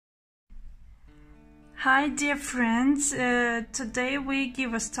Hi dear friends, today we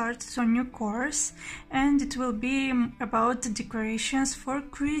give a start to a new course and it will be about decorations for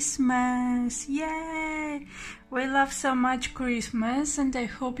Christmas. Yay! We love so much Christmas and I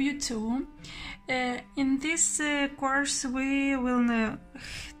hope you too. In this course we will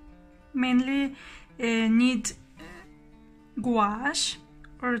mainly need gouache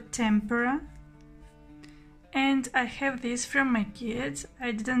or tempera, and I have this from my kids.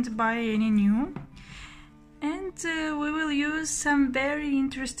 I didn't buy any new. And we will use some very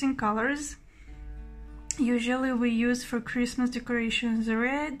interesting colors. Usually we use for Christmas decorations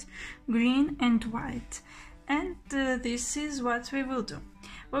red, green and white. And this is what we will do.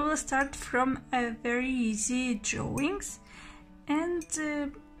 We will start from a very easy drawings, and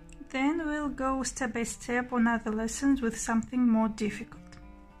then we'll go step by step on other lessons with something more difficult.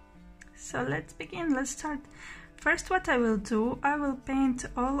 So let's begin, let's start. First, what I will do, I will paint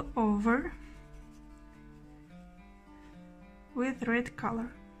all over with red color.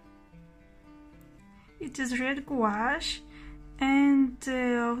 It is red gouache, and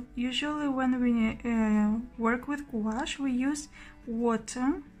usually when we work with gouache we use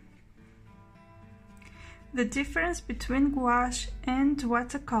water. The difference between gouache and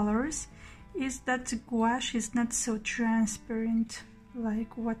watercolors is that gouache is not so transparent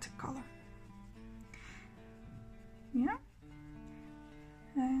like watercolor. Yeah,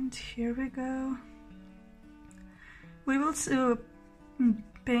 and here we go. We will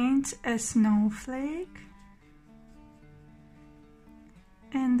paint a snowflake,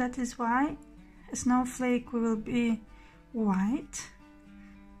 and that is why a snowflake will be white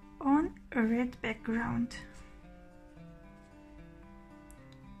on a red background.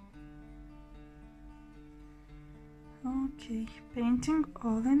 Okay, painting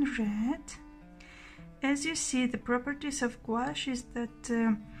all in red. As you see, the properties of gouache is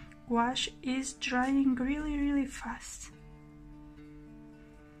that gouache is drying really fast.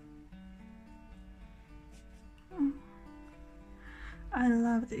 Oh, I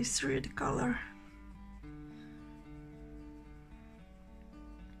love this red color.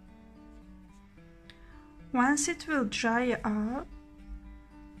 Once it will dry up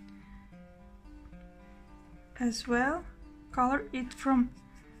as well, color it from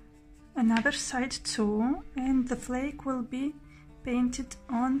another side too, and the flake will be painted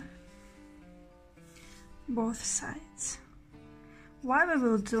on both sides. Why we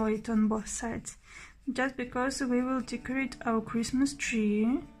will do it on both sides? Just because we will decorate our Christmas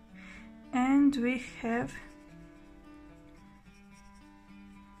tree, and we have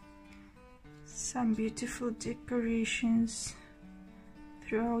some beautiful decorations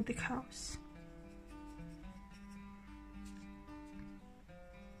throughout the house.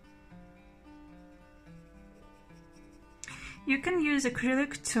 You can use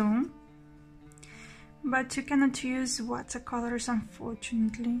acrylic too, but you cannot use watercolors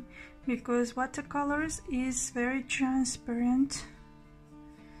unfortunately, because watercolors is very transparent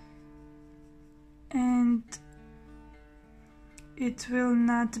and it will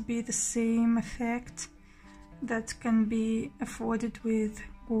not be the same effect that can be afforded with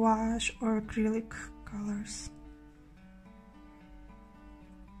gouache or acrylic colors.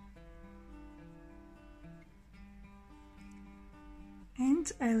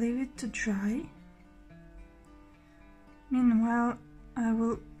 And I leave it to dry. Meanwhile, I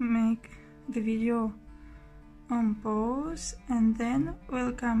will make the video on pause, and then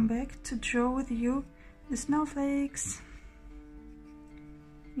we'll come back to draw with you the snowflakes.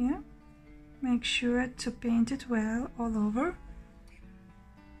 Yeah, make sure to paint it well all over.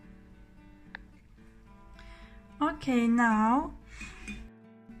 Okay, now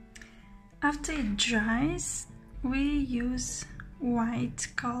after it dries, we use white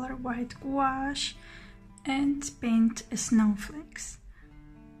color, white gouache, and paint snowflakes.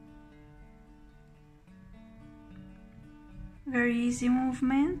 Very easy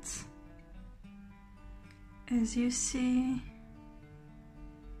movement. As you see,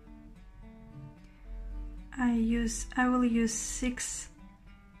 I will use 6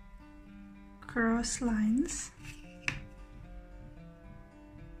 cross lines,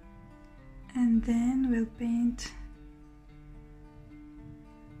 and then we'll paint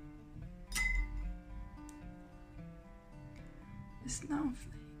the snowflake.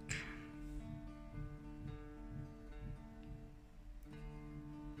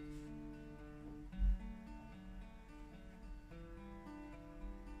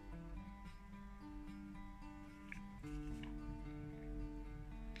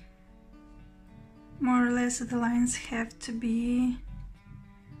 More or less the lines have to be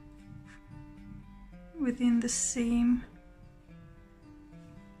within the same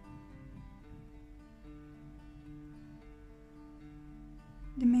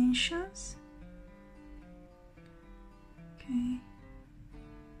dimensions. Okay.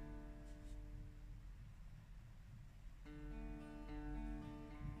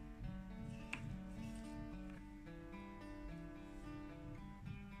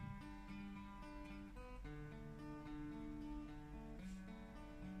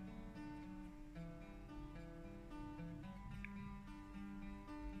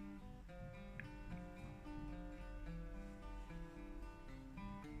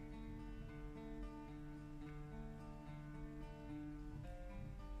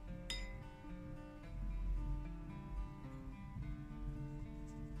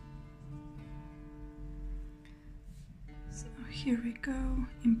 So here we go,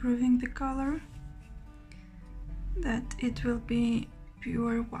 improving the color, that it will be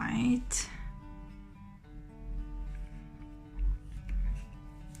pure white.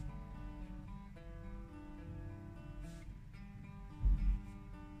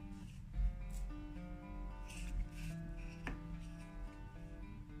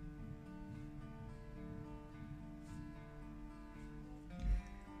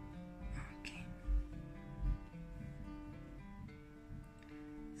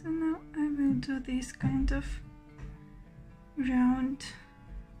 So now I will do this kind of round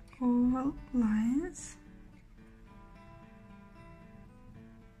oval lines.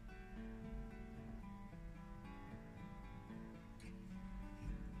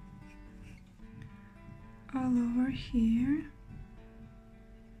 All over here.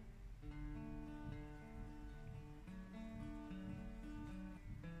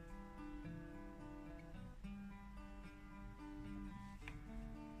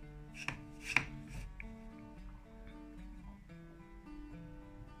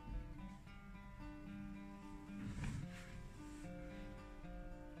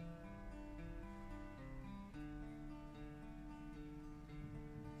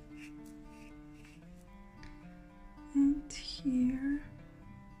 And here.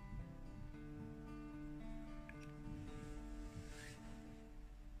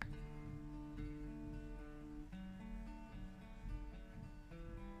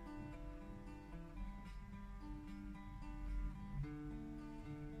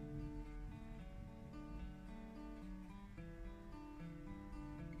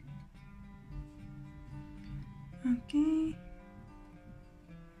 Okay,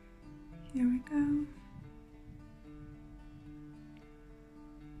 here we go.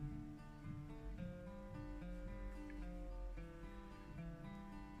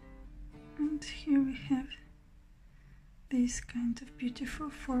 And here we have this kind of beautiful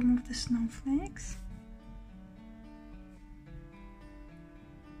form of the snowflakes.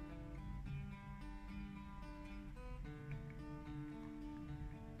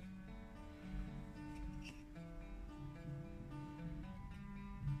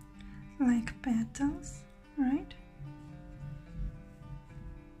 Like petals, right?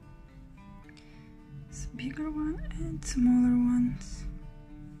 It's a bigger one and smaller ones.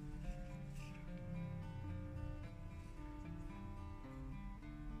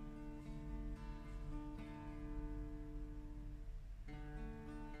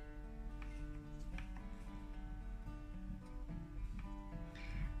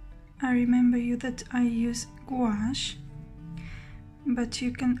 I remember you that I use gouache, but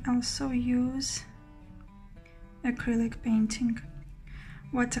you can also use acrylic painting.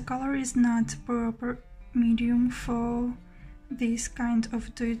 Watercolor is not proper medium for this kind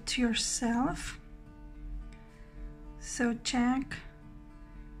of do-it-yourself, so check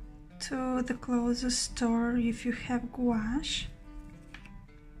to the closest store if you have gouache.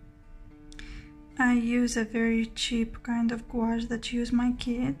 I use a very cheap kind of gouache that use my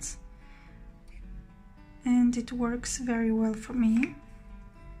kids, and it works very well for me.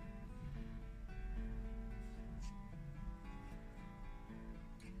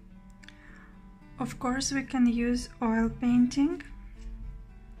 Of course, we can use oil painting,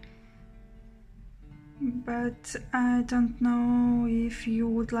 but I don't know if you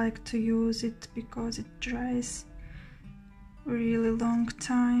would like to use it because it dries really long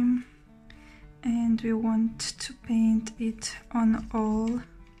time and we want to paint it on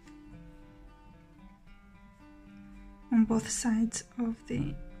both sides of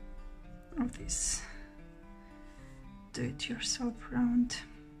this do-it-yourself round.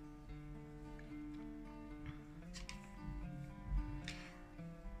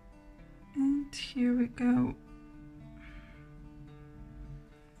 And here we go,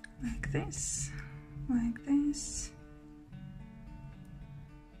 like this, like this,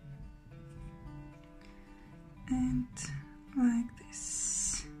 and like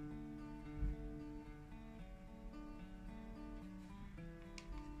this.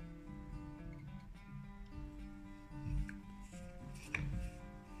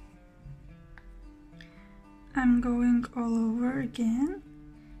 I'm going all over again.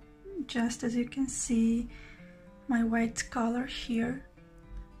 Just as you can see, my white color here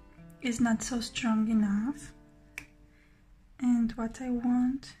is not so strong enough, and what I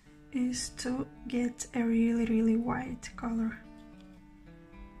want is to get a really white color.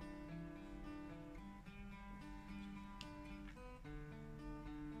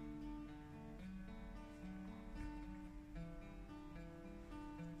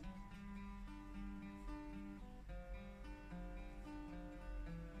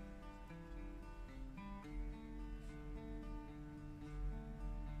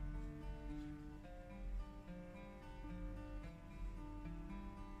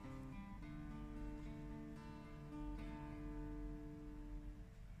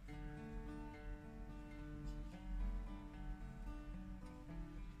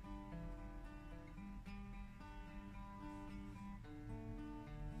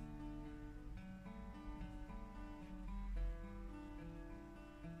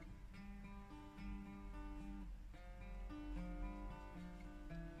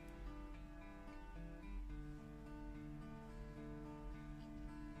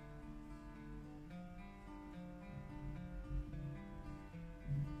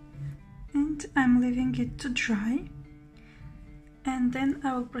 And I'm leaving it to dry, and then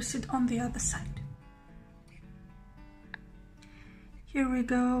I will proceed on the other side. Here we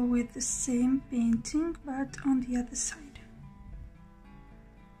go with the same painting, but on the other side.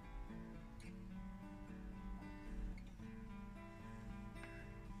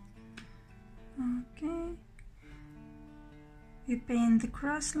 Okay, we paint the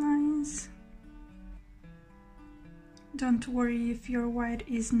cross lines. Don't worry if your white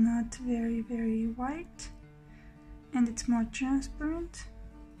is not very white and it's more transparent.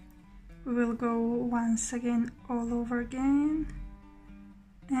 We will go once again all over again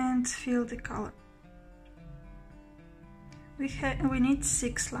and fill the color. We need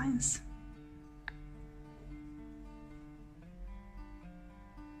 6 lines.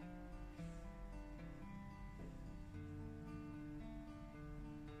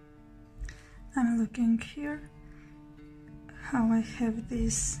 I'm looking here how I have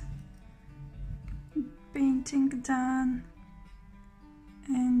this painting done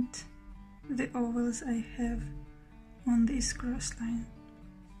and the ovals I have on this cross line.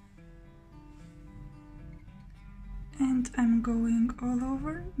 And I'm going all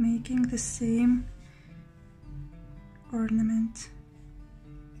over, making the same ornament.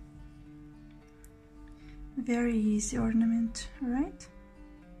 Very easy ornament, right?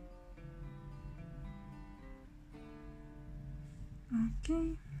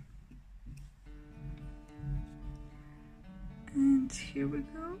 Okay, and here we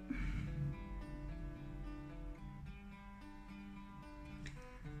go.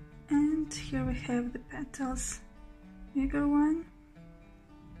 And here we have the petals, bigger one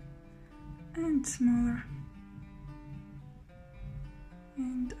and smaller.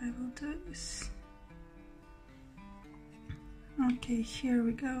 And I will do this. Okay, here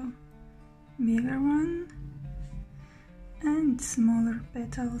we go. Bigger one and smaller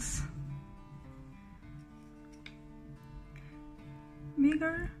petals.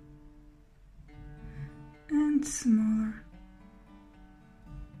 Bigger and smaller.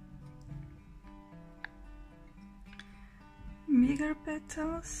 Bigger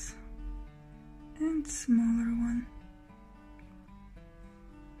petals and smaller one.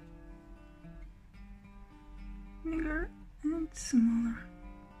 Bigger and smaller.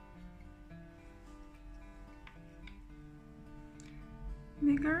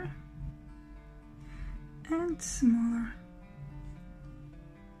 Bigger and smaller.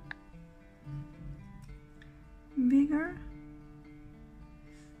 Bigger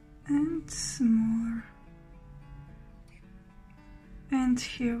and smaller. And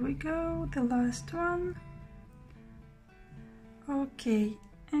here we go, the last one. Okay,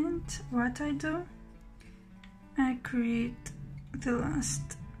 and what I do, I create the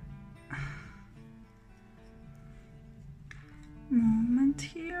last movement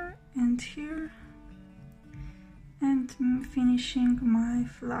here, and I'm finishing my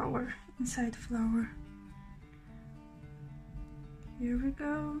flower, inside flower. Here we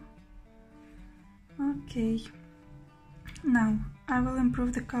go. Okay, now I will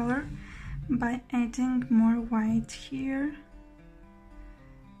improve the color by adding more white here.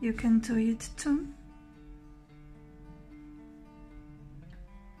 You can do it too.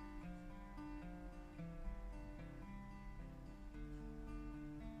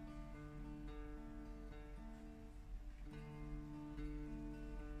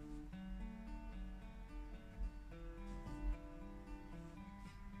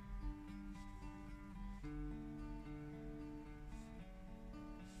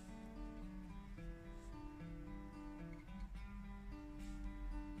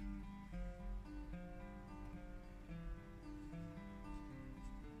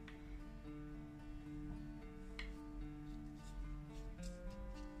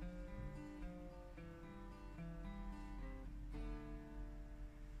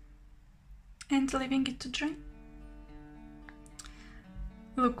 and leaving it to dry.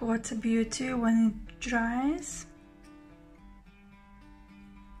 Look what a beauty when it dries.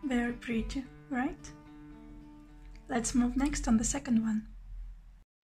 Very pretty, right? Let's move next on the second one.